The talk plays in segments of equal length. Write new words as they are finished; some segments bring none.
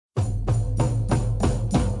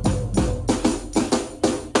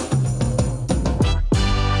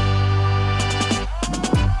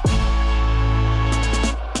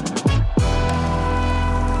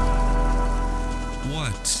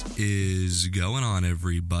going on,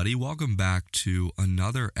 everybody? Welcome back to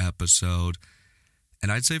another episode.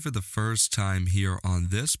 And I'd say for the first time here on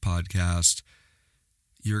this podcast,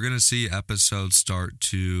 you're going to see episodes start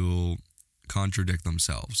to contradict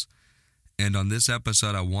themselves. And on this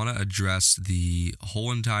episode, I want to address the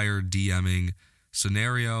whole entire DMing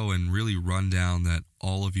scenario and really rundown that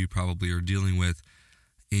all of you probably are dealing with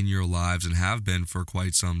in your lives and have been for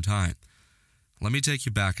quite some time. Let me take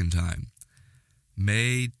you back in time.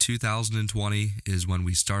 May 2020 is when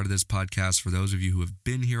we started this podcast. For those of you who have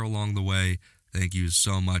been here along the way, thank you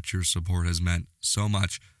so much. Your support has meant so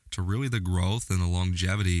much to really the growth and the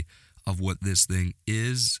longevity of what this thing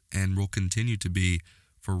is and will continue to be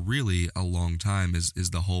for really a long time is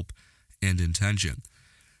the hope and intention.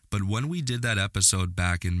 But when we did that episode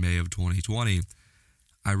back in May of 2020,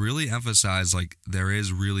 I really emphasized there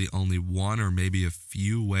is really only one or maybe a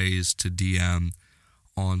few ways to DM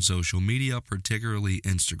on social media, particularly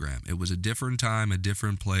Instagram. It was a different time, a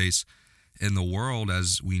different place, and the world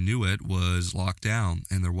as we knew it was locked down,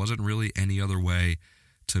 and there wasn't really any other way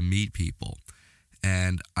to meet people.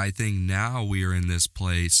 And I think now we are in this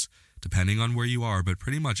place, depending on where you are, but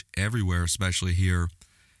pretty much everywhere, especially here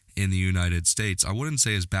in the United States. I wouldn't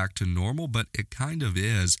say is back to normal, but it kind of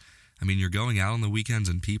is. I mean, you're going out on the weekends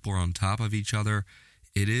and people are on top of each other.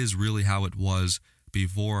 It is really how it was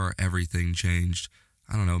before everything changed.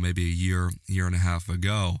 I don't know, maybe a year and a half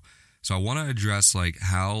ago. So I want to address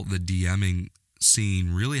how the DMing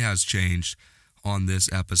scene really has changed on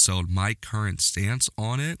this episode, my current stance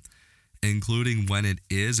on it, including when it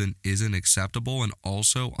is and isn't acceptable, and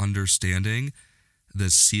also understanding the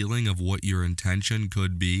ceiling of what your intention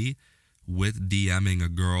could be with DMing a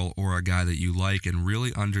girl or a guy that you like, and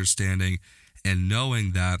really understanding and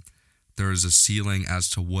knowing that there is a ceiling as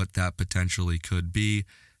to what that potentially could be,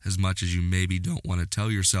 as much as you maybe don't want to tell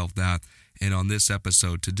yourself that. And on this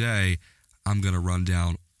episode today, I'm going to run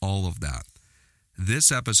down all of that.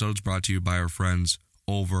 This episode is brought to you by our friends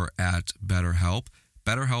over at BetterHelp.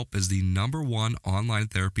 BetterHelp is the #1 online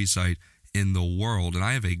therapy site in the world, and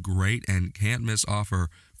I have a great and can't miss offer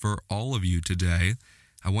for all of you today.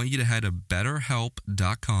 I want you to head to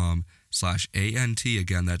betterhelp.com/ANT.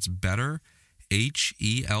 Again, that's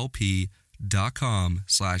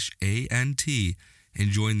betterhelp.com/ANT, and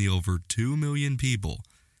join the over 2 million people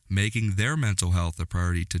making their mental health a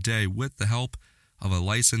priority today with the help of a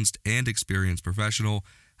licensed and experienced professional.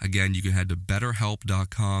 Again, you can head to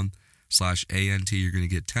betterhelp.com/ANT. You're going to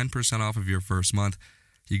get 10% off of your first month.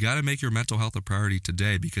 You got to make your mental health a priority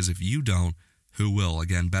today, because if you don't, who will?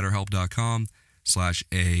 Again,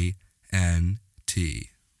 betterhelp.com/ANT.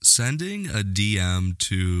 Sending a DM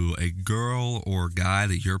to a girl or guy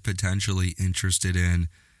that you're potentially interested in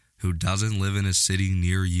who doesn't live in a city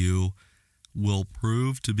near you will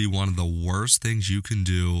prove to be one of the worst things you can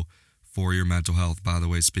do for your mental health. By the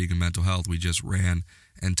way, speaking of mental health, we just ran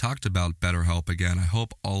and talked about BetterHelp again. I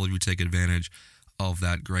hope all of you take advantage of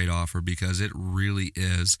that great offer, because it really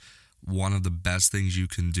is one of the best things you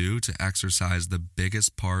can do to exercise the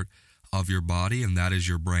biggest part of your body, and that is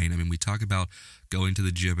your brain. I mean, we talk about going to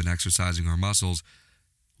the gym and exercising our muscles.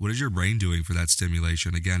 What is your brain doing for that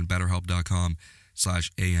stimulation? Again,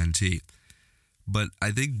 betterhelp.com/ANT. But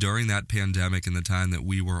I think during that pandemic and the time that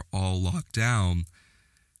we were all locked down,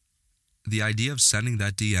 the idea of sending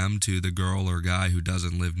that DM to the girl or guy who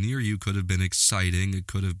doesn't live near you could have been exciting. It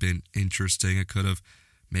could have been interesting. It could have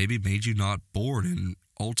maybe made you not bored. And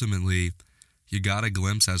ultimately, you got a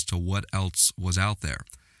glimpse as to what else was out there.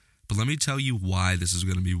 But let me tell you why this is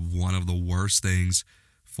going to be one of the worst things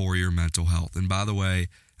for your mental health. And by the way,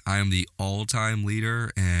 I am the all-time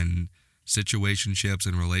leader in situationships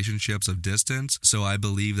and relationships of distance. So I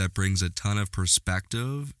believe that brings a ton of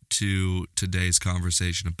perspective to today's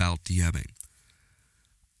conversation about DMing.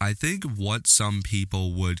 I think what some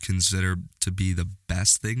people would consider to be the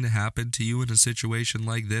best thing to happen to you in a situation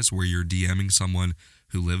like this, where you're DMing someone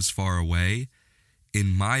who lives far away,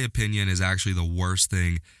 in my opinion, is actually the worst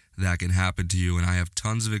thing that can happen to you. And I have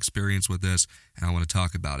tons of experience with this, and I want to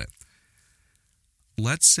talk about it.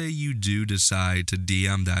 Let's say you do decide to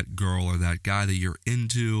DM that girl or that guy that you're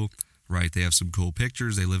into, right? They have some cool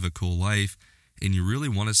pictures, they live a cool life, and you really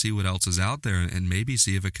want to see what else is out there and maybe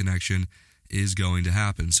see if a connection is going to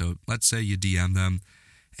happen. So let's say you DM them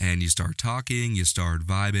and you start talking, you start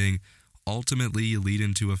vibing. Ultimately, you lead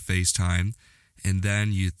into a FaceTime, and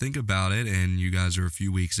then you think about it, and you guys are a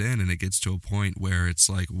few weeks in, and it gets to a point where it's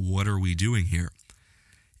like, what are we doing here?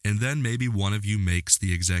 And then maybe one of you makes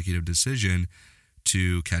the executive decision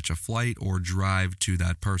to catch a flight or drive to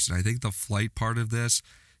that person. I think the flight part of this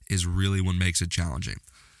is really what makes it challenging.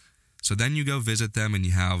 So then you go visit them and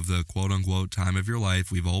you have the quote-unquote time of your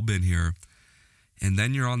life. We've all been here. And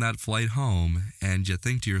then you're on that flight home and you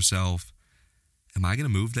think to yourself, am I going to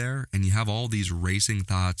move there? And you have all these racing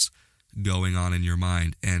thoughts going on in your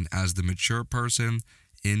mind. And as the mature person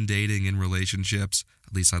in dating, in relationships,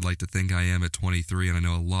 at least I'd like to think I am at 23, and I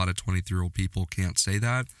know a lot of 23-year-old people can't say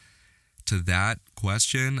that. To that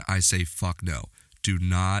question, I say fuck no. Do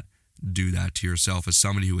not do that to yourself. As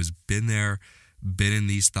somebody who has been there, been in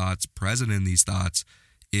these thoughts, present in these thoughts,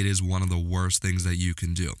 it is one of the worst things that you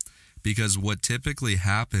can do. Because what typically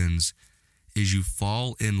happens is you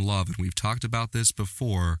fall in love, and we've talked about this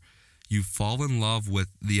before, you fall in love with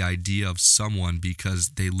the idea of someone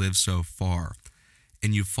because they live so far.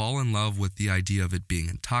 And you fall in love with the idea of it being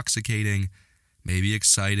intoxicating, maybe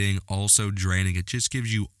exciting, also draining. It just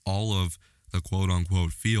gives you all of the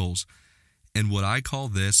quote-unquote feels. And what I call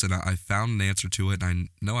this, and I found an answer to it, and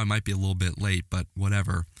I know I might be a little bit late, but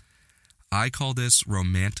whatever. I call this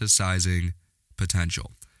romanticizing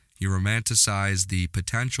potential. You romanticize the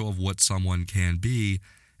potential of what someone can be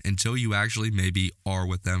until you actually maybe are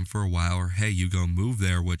with them for a while, or hey, you go move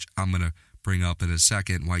there, which I'm going to bring up in a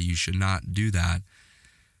second why you should not do that.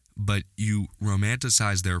 But you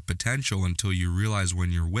romanticize their potential until you realize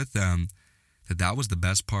when you're with them that that was the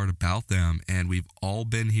best part about them. And we've all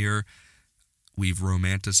been here. We've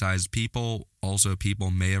romanticized people. Also,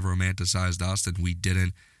 people may have romanticized us and we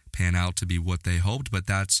didn't pan out to be what they hoped, but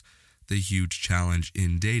that's the huge challenge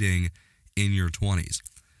in dating in your 20s.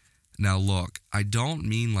 Now, look, I don't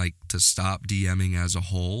mean like to stop DMing as a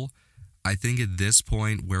whole. I think at this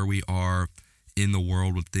point where we are in the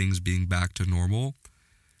world with things being back to normal,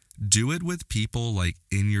 do it with people like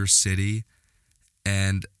in your city.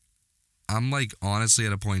 And I'm like honestly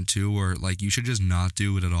at a point too where like you should just not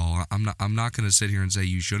do it at all. I'm not going to sit here and say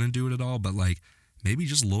you shouldn't do it at all, but like maybe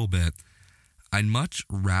just a little bit. I'd much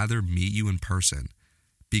rather meet you in person,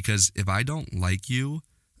 because if I don't like you,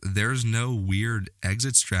 there's no weird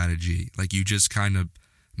exit strategy. Like you just kind of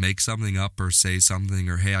make something up or say something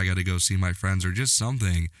or, hey, I got to go see my friends or just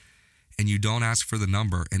something, and you don't ask for the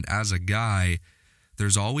number. And as a guy,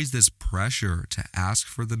 there's always this pressure to ask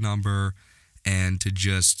for the number and to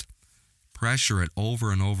just pressure it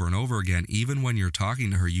over and over and over again. Even when you're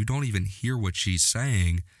talking to her, you don't even hear what she's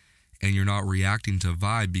saying and you're not reacting to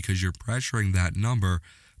vibe because you're pressuring that number.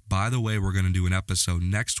 By the way, we're going to do an episode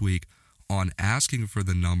next week on asking for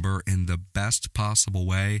the number in the best possible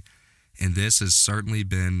way. And this has certainly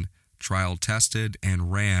been trial tested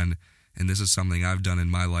and ran. And this is something I've done in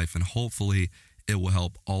my life. And hopefully it will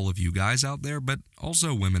help all of you guys out there, but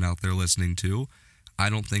also women out there listening too. I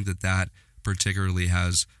don't think that that particularly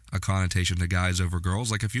has a connotation to guys over girls.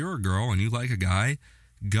 Like if you're a girl and you like a guy,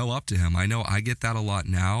 go up to him. I know I get that a lot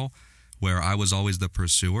now, where I was always the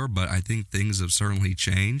pursuer, but I think things have certainly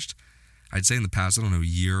changed. I'd say in the past, I don't know,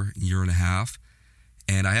 year and a half.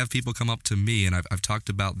 And I have people come up to me, and I've talked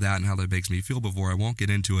about that and how that makes me feel before. I won't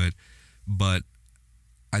get into it, but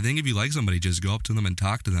I think if you like somebody, just go up to them and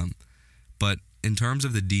talk to them. But in terms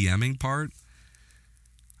of the DMing part,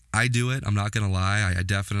 I do it. I'm not going to lie. I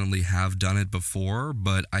definitely have done it before,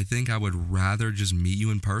 but I think I would rather just meet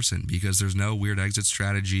you in person because there's no weird exit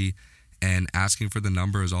strategy. And asking for the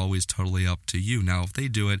number is always totally up to you. Now, if they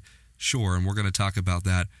do it, sure, and we're going to talk about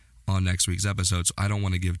that on next week's episode, so I don't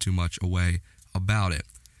want to give too much away about it.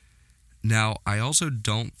 Now, I also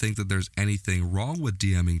don't think that there's anything wrong with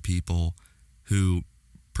DMing people who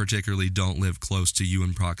particularly don't live close to you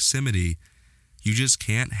in proximity. You just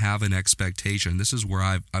can't have an expectation. This is where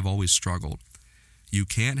I've always struggled. You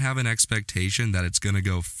can't have an expectation that it's going to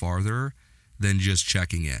go farther than just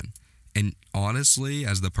checking in. And honestly,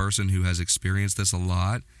 as the person who has experienced this a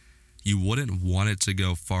lot, you wouldn't want it to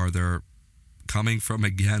go farther coming from,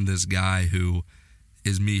 again, this guy who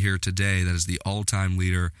is me here today that is the all-time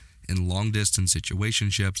leader in long-distance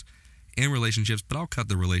situationships and relationships. But I'll cut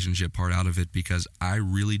the relationship part out of it because I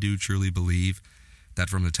really do truly believe that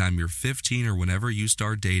from the time you're 15 or whenever you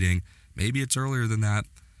start dating, maybe it's earlier than that,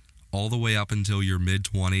 all the way up until your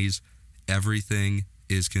mid-20s, everything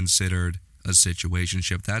is considered a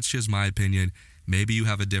situationship. That's just my opinion. Maybe you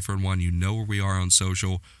have a different one. You know where we are on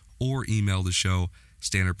social, or email the show,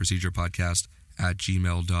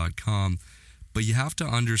 standardprocedurepodcast@gmail.com. But you have to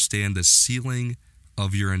understand the ceiling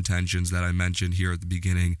of your intentions that I mentioned here at the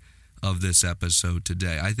beginning of this episode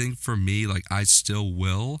today. I think for me, like I still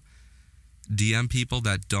will DM people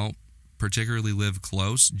that don't particularly live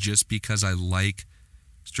close just because I like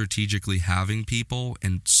strategically having people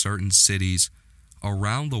in certain cities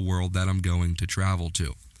around the world that I'm going to travel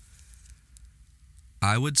to.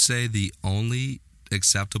 I would say the only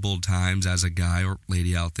acceptable times as a guy or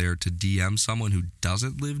lady out there to DM someone who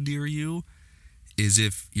doesn't live near you is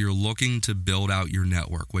if you're looking to build out your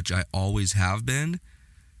network, which I always have been,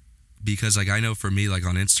 because like I know for me, like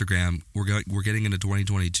on Instagram, we're getting into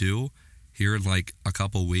 2022 here in like a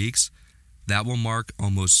couple weeks. That will mark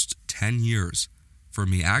almost 10 years for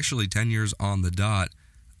me, actually 10 years on the dot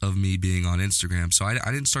of me being on Instagram. So I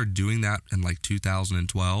didn't start doing that in like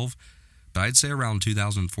 2012, but I'd say around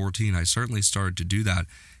 2014, I certainly started to do that.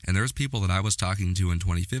 And there's people that I was talking to in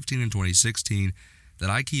 2015 and 2016 that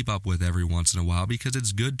I keep up with every once in a while because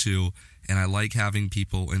it's good to, and I like having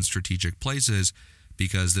people in strategic places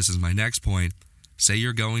because this is my next point. Say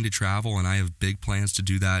you're going to travel and I have big plans to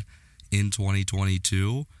do that in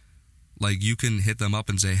 2022. Like you can hit them up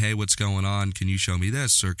and say, hey, what's going on? Can you show me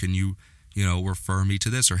this? Or can you refer me to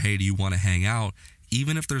this? Or hey, do you want to hang out?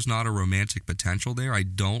 Even if there's not a romantic potential there, I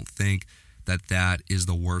don't think that is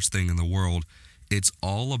the worst thing in the world. It's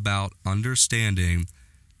all about understanding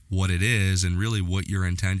what it is and really what your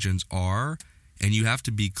intentions are. And you have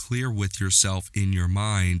to be clear with yourself in your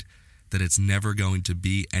mind that it's never going to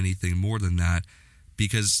be anything more than that.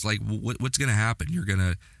 Because like what's going to happen? You're going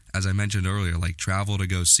to, as I mentioned earlier, like travel to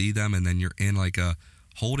go see them, and then you're in like a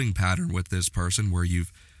holding pattern with this person where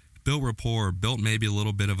you've built rapport, built maybe a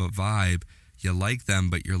little bit of a vibe. You like them,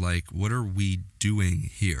 but you're like, what are we doing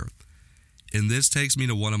here? And this takes me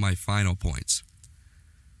to one of my final points.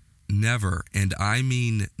 Never, and I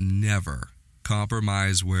mean never,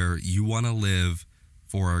 compromise where you want to live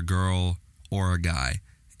for a girl or a guy.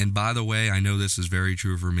 And by the way, I know this is very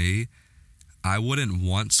true for me. I wouldn't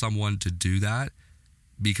want someone to do that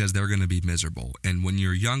because they're going to be miserable. And when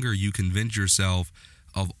you're younger, you convince yourself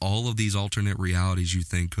of all of these alternate realities you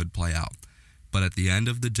think could play out. But at the end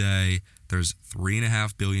of the day, there's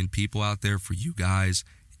 3.5 billion people out there for you guys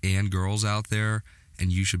and girls out there, and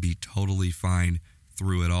you should be totally fine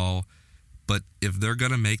through it all. But if they're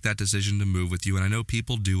going to make that decision to move with you, and I know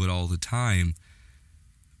people do it all the time,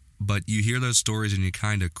 but you hear those stories and you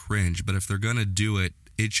kind of cringe. But if they're going to do it,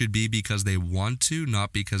 it should be because they want to,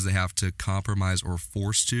 not because they have to compromise or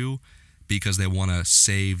force to, because they want to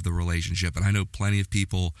save the relationship. And I know plenty of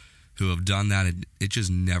people who have done that, and it just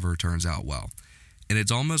never turns out well. And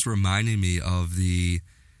it's almost reminding me of the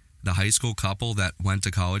high school couple that went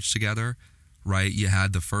to college together, right? You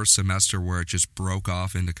had the first semester where it just broke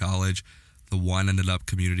off into college. The one ended up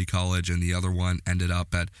community college and the other one ended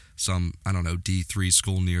up at some, D3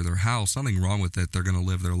 school near their house. Nothing wrong with it. They're going to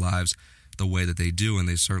live their lives the way that they do, and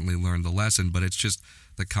they certainly learned the lesson. But it's just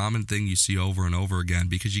the common thing you see over and over again,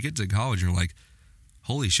 because you get to college and you're like,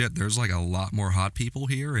 holy shit, there's like a lot more hot people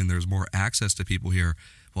here and there's more access to people here.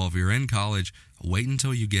 Well, if you're in college, wait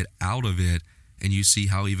until you get out of it and you see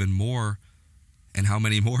how even more and how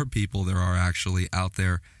many more people there are actually out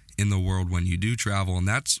there in the world when you do travel. And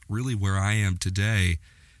that's really where I am today,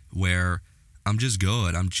 where I'm just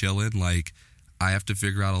good. I'm chilling. Like, I have to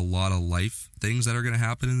figure out a lot of life things that are going to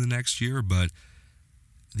happen in the next year, but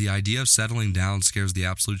the idea of settling down scares the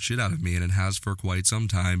absolute shit out of me, and it has for quite some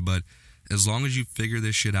time. But as long as you figure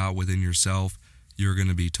this shit out within yourself, you're going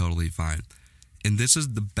to be totally fine. And this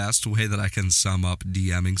is the best way that I can sum up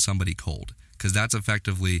DMing somebody cold, because that's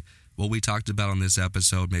effectively what we talked about on this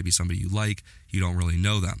episode. Maybe somebody you like, you don't really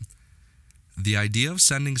know them. The idea of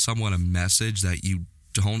sending someone a message that you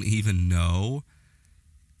don't even know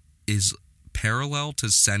is parallel to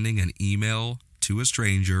sending an email to a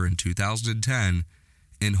stranger in 2010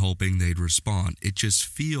 and hoping they'd respond. It just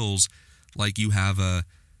feels like you have a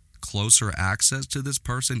closer access to this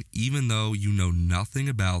person, even though you know nothing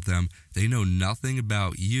about them. They know nothing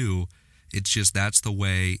about you. It's just that's the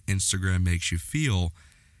way Instagram makes you feel.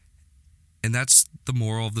 And that's the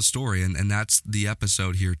moral of the story. And that's the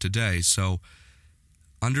episode here today. So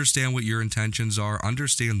understand what your intentions are.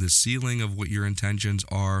 Understand the ceiling of what your intentions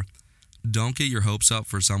are. Don't get your hopes up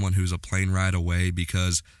for someone who's a plane ride away,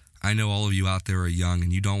 because I know all of you out there are young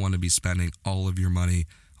and you don't want to be spending all of your money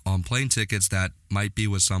on plane tickets that might be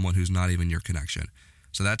with someone who's not even your connection.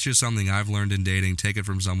 So that's just something I've learned in dating. Take it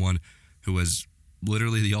from someone who is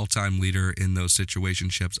literally the all-time leader in those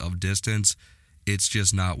situationships of distance. It's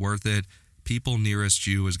just not worth it. People nearest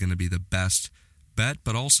you is going to be the best bet,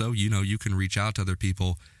 but also, you can reach out to other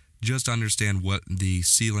people. Just understand what the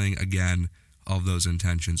ceiling, again, of those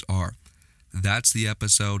intentions are. That's the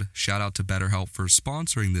episode. Shout out to BetterHelp for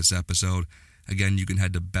sponsoring this episode. Again, you can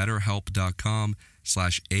head to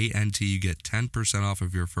betterhelp.com/ANT. You get 10% off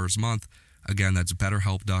of your first month. Again, that's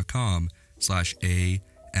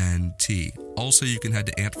betterhelp.com/ANT. Also, you can head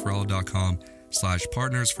to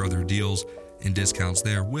antferrella.com/partners for other deals and discounts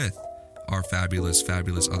there with our fabulous,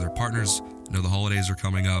 fabulous other partners. I know the holidays are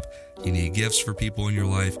coming up. You need gifts for people in your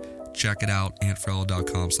life. Check it out,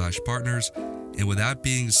 antferrella.com/partners. And with that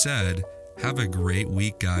being said, Have a great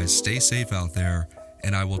week, guys. Stay safe out there,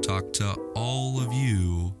 and I will talk to all of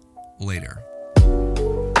you later.